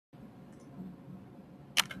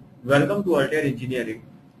Welcome to Altair Engineering.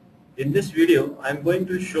 In this video, I am going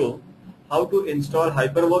to show how to install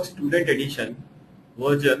HyperWorks Student Edition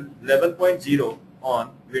version 11.0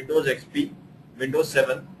 on Windows XP, Windows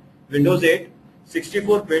 7, Windows 8,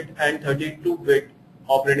 64-bit and 32-bit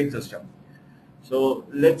operating system. So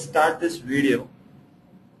let's start this video.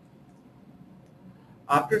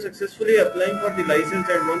 After successfully applying for the license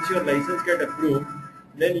and once your license get approved,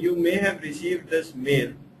 then you may have received this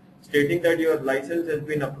mail stating that your license has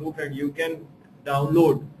been approved and you can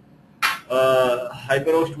download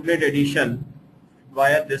HyperWorks Student Edition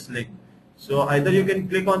via this link. So either you can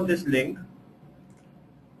click on this link,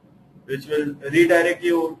 which will redirect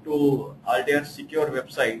you to Altair's secure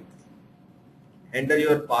website. Enter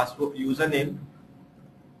your password, username,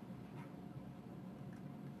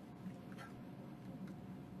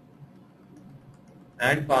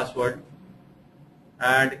 and password,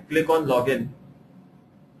 and click on login.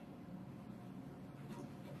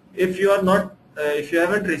 If you are not, if you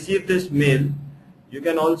haven't received this mail, you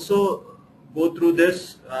can also go through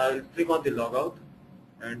this. Click on the logout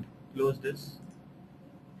and close this.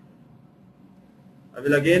 I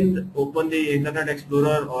will again open the Internet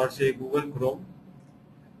Explorer or say Google Chrome,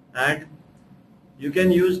 and you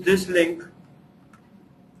can use this link,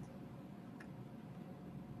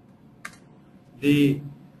 the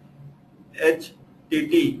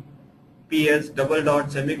https://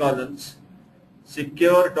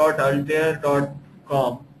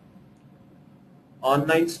 secure.altair.com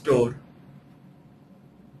online store,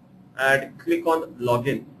 and click on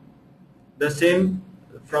login. The same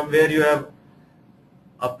from where you have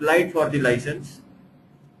applied for the license.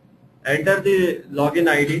 Enter the login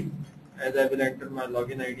ID, as I will enter my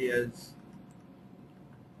login ID as,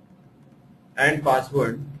 and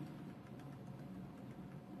password.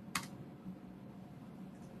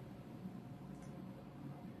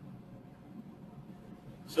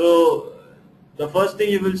 So the first thing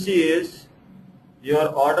you will see is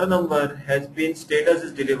your order number has been, status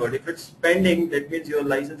is delivered. If it's pending, that means your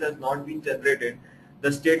license has not been generated. The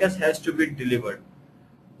status has to be delivered.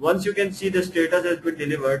 Once you can see the status has been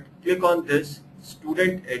delivered, click on this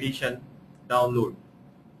Student Edition download.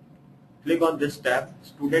 Click on this tab,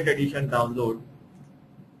 Student Edition download.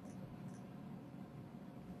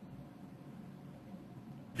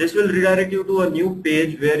 This will redirect you to a new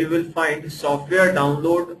page where you will find software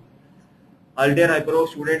download, Altair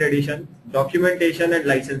HyperWorks Student Edition, documentation and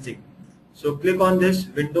licensing. So click on this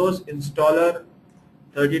Windows installer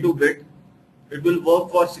 32-bit. It will work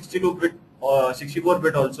for 62-bit or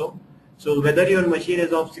 64-bit also. So whether your machine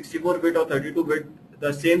is of 64-bit or 32-bit,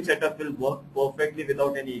 the same setup will work perfectly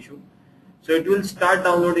without any issue. So it will start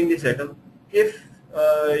downloading the setup. If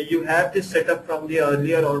you have this setup from the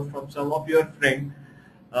earlier or from some of your friends,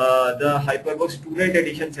 the HyperWorks Student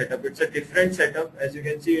Edition setup, it's a different setup. As you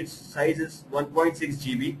can see, its size is 1.6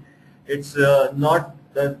 GB. It's not,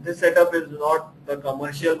 this setup is not the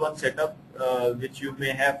commercial one setup which you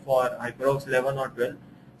may have for HyperWorks 11 or 12.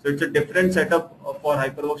 So it's a different setup for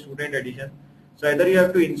HyperWorks Student Edition. So either you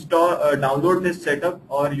have to install, download this setup,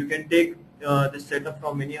 or you can take this setup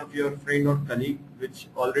from any of your friend or colleague which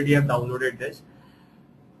already have downloaded this.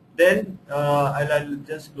 Then I'll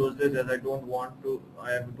just close this, as I don't want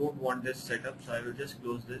this setup, so I will just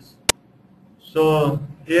close this. So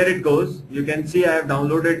here it goes. You can see I have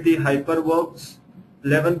downloaded the HyperWorks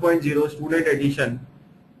 11.0 Student Edition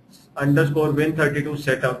 _ Win32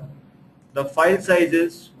 setup. The file size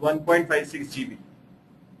is 1.56 GB,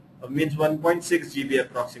 means 1.6 GB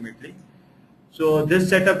approximately. So this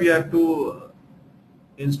setup you have to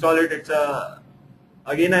install it. It's a,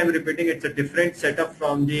 again I am repeating, it's a different setup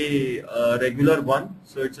from the regular one.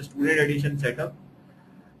 So it's a Student Edition setup.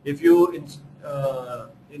 If you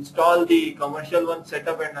install the commercial one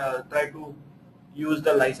setup and try to use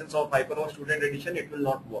the license of HyperWorks Student Edition, it will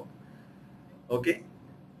not work. Okay.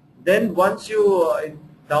 Then once you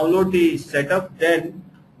download the setup, then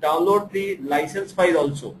download the license file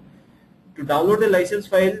also. To download the license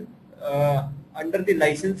file, under the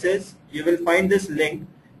licenses, you will find this link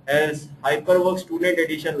as HyperWorks Student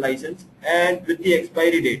Edition license and with the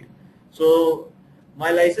expiry date. So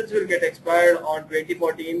my license will get expired on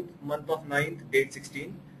 2014 month of 9th, date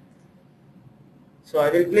 16. So I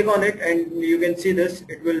will click on it and you can see this,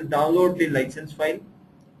 it will download the license file.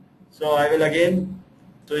 So I will again,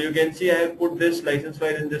 so you can see I have put this license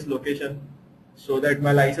file in this location so that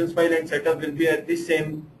my license file and setup will be at the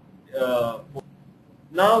same.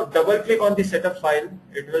 Now double click on the setup file,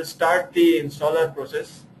 it will start the installer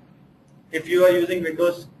process. If you are using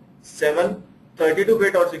Windows 7,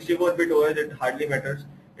 32-bit or 64-bit OS, it hardly matters.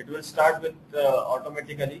 It will start with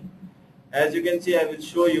automatically. As you can see, I will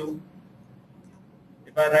show you.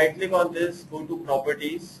 If I right click on this, go to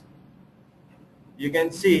properties, you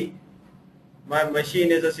can see my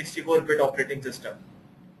machine is a 64-bit operating system.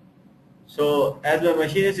 So as my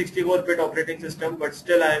machine is 64-bit operating system, but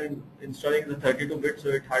still I am installing the 32-bit, so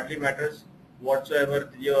it hardly matters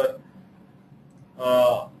whatsoever your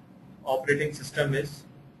operating system is.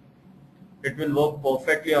 It will work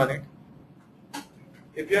perfectly on it.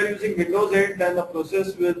 If you are using Windows 8, then the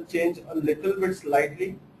process will change a little bit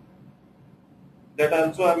slightly. That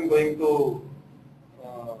also I am going to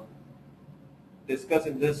discuss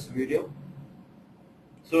in this video.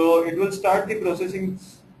 So it will start the processing.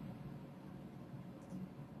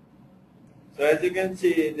 So as you can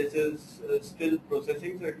see, this is still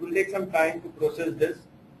processing, so it will take some time to process this,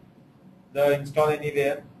 the install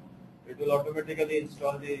anywhere. It will automatically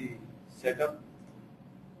install the setup.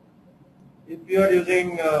 If you are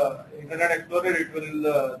using Internet Explorer, it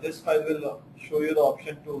will this file will show you the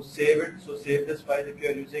option to save it. So save this file. If you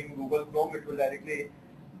are using Google Chrome, it will directly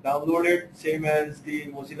download it. Same as the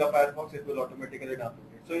Mozilla Firefox, it will automatically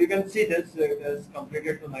download it. So you can see this, it has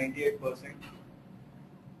completed to 98%.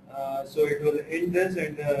 So it will end this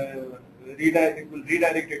and it will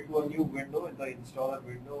redirect it to a new window in the installer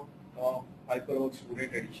window of HyperWorks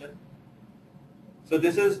Student Edition. So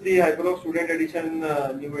this is the HyperWorks Student Edition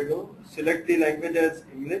new window. Select the language as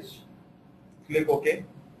English. Click OK.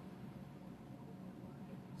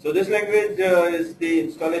 So this language is the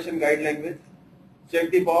installation guide language. Check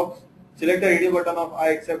the box. Select the ready button of I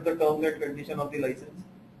accept the terms and condition of the license.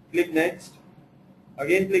 Click Next.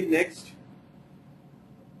 Again click Next.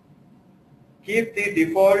 Keep the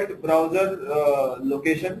default browser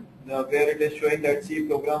location where it is showing that C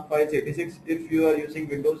program files 86. If you are using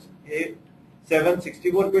Windows 8 7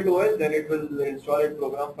 64-bit OS, then it will install it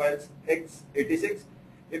program files x86.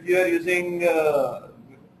 If you are using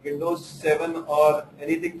Windows 7 or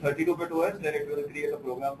anything 32-bit OS, then it will create a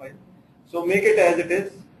program file. So make it as it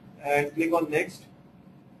is and click on Next.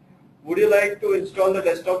 Would you like to install the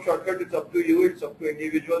desktop shortcut? It's up to you. It's up to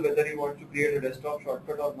individual whether he wants to create a desktop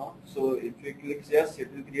shortcut or not. So if you click yes,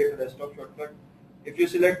 it will create a desktop shortcut. If you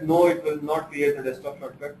select no, it will not create a desktop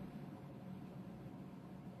shortcut.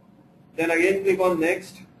 Then again click on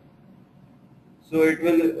Next. So it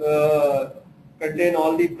will contain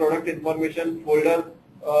all the product information, folder,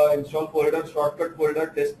 install folder, shortcut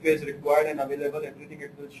folder, disk space required and available, everything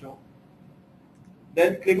it will show.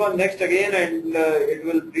 Then click on Next again and it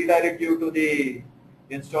will redirect you to the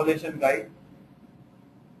installation guide.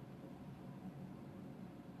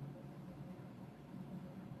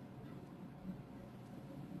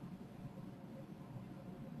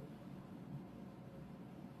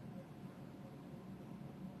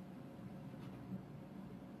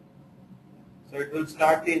 So it will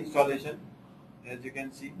start the installation, as you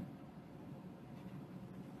can see.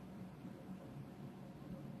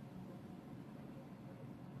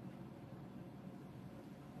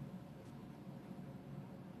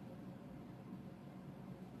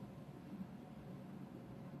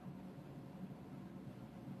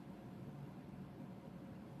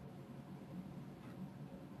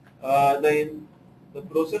 The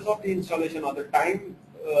process of the installation or the time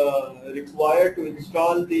required to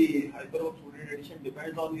install the HyperWorks Student Edition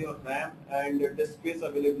depends on your RAM and disk space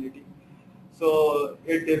availability. So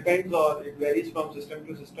it depends or it varies from system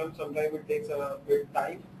to system. Sometimes it takes a bit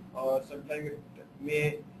time or sometimes it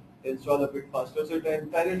may install a bit faster. So it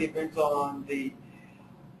entirely depends on the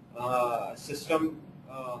system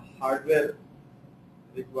hardware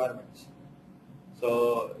requirements.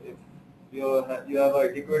 So if you have an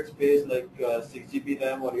adequate space like 6 GB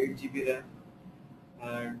RAM or 8 GB RAM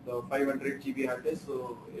and 500 GB hard disk,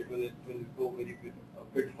 so it will go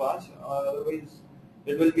a bit fast. Otherwise,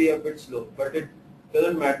 it will be a bit slow. But it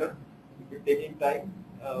doesn't matter. If it's taking time,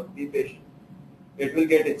 be patient. It will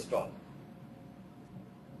get installed.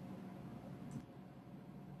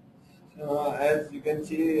 As you can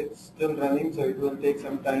see, it's still running, so it will take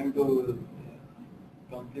some time to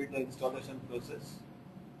complete the installation process.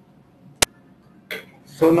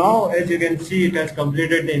 So now, as you can see, it has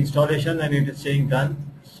completed the installation and it is saying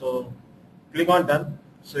done. So click on done.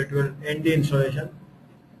 So it will end the installation.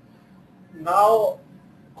 Now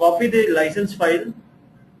copy the license file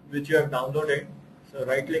which you have downloaded. So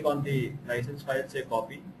right click on the license file, say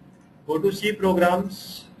copy. Go to C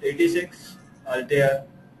programs 86 Altair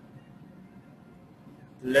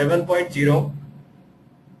 11.0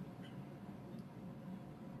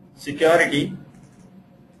 security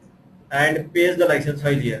and paste the license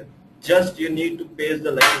file here. Just you need to paste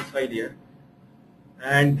the license file here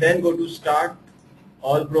and then go to start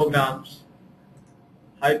all programs,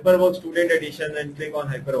 HyperWorks Student Edition and click on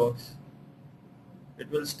HyperWorks.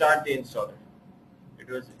 It will start the installer. It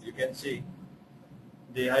you can see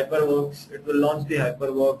the HyperWorks, it will launch the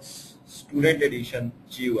HyperWorks Student Edition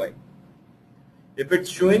GUI. If it's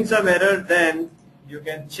showing some error, then you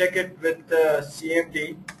can check it with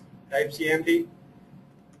CMD, type CMD,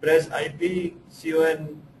 press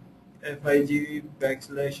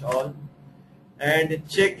IP/CONFIG/all and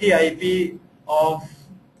check the IP of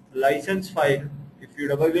license file. If you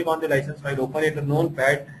double click on the license file, open it in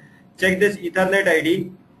Notepad, check this Ethernet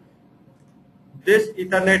ID. This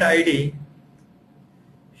Ethernet ID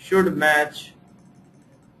should match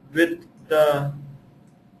with the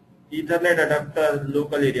Ethernet adapter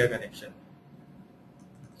local area connection.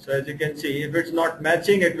 So as you can see, if it's not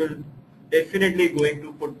matching, it will definitely going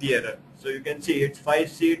to put the error. So you can see it's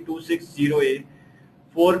 5C260A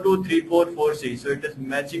 42344C. So it is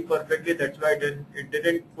matching perfectly. That's why it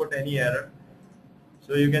didn't put any error.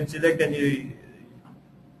 So you can select any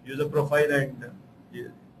user profile and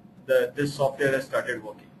this software has started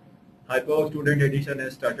working. HyperWorks Student Edition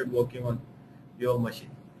has started working on your machine.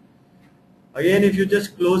 Again, if you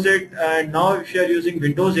just close it, and now if you are using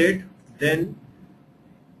Windows 8, then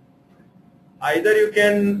either you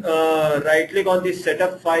can right click on the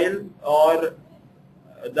setup file, or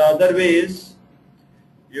the other way is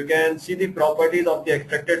you can see the properties of the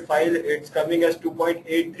extracted file. It's coming as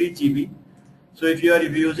 2.83 GB. So if you are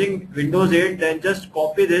using Windows 8, then just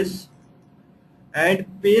copy this and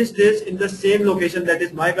paste this in the same location, that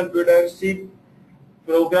is my computer, see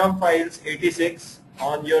program files 86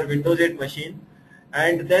 on your Windows 8 machine,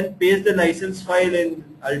 and then paste the license file in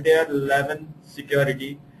Altair 11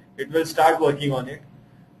 security. It will start working on it.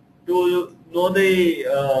 To know the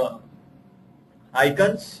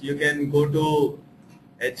icons, you can go to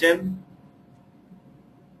HM,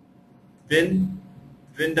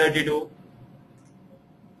 Win32,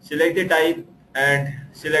 select the type and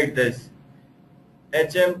select this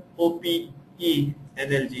HMOPE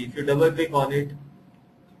NLG. If you double click on it,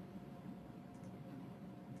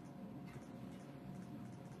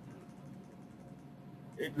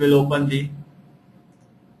 it will open the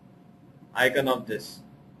icon of this.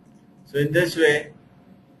 So in this way,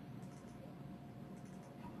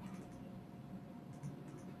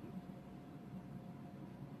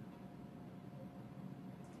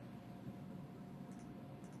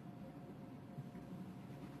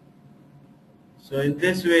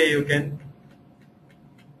 you can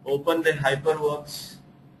open the HyperWorks.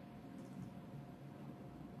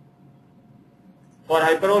 For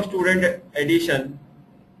HyperWorks Student Edition,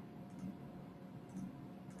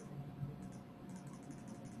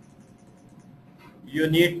 you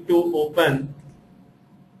need to open,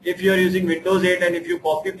 if you are using Windows 8 and if you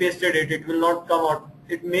copy pasted it, it will not come out.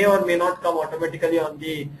 It may or may not come automatically on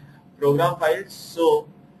the program files. So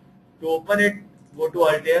to open it, go to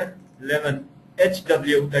Altair 11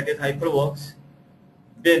 HW, that is HyperWorks,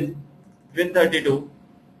 Win32,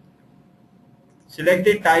 select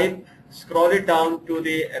the type, scroll it down to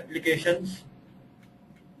the applications.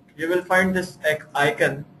 You will find this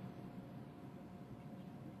icon,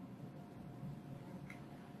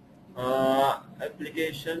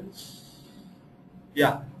 applications,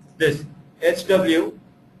 yeah, this HW,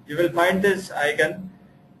 you will find this icon.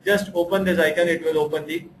 Just open this icon, it will open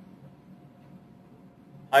the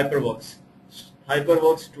HyperWorks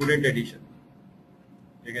Student Edition.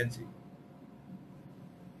 You can see.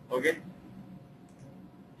 Okay.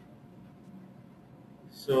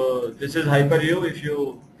 So this is HyperU. If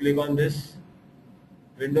you click on this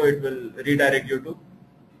window, it will redirect you to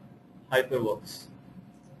HyperWorks.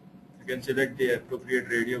 You can select the appropriate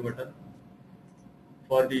radio button.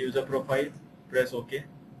 For the user profile, press OK.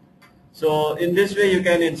 So in this way, you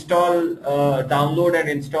can install, download and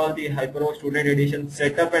install the HyperWorks Student Edition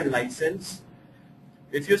setup and license.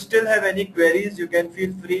 If you still have any queries, you can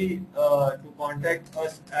feel free to contact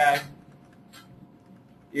us at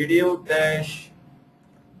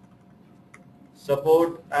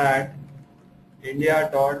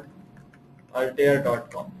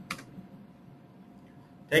edu-support@india.altair.com.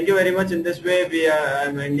 Thank you very much. In this way, I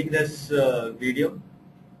am ending this video.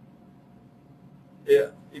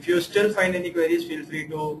 If you still find any queries, feel free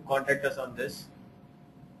to contact us on this.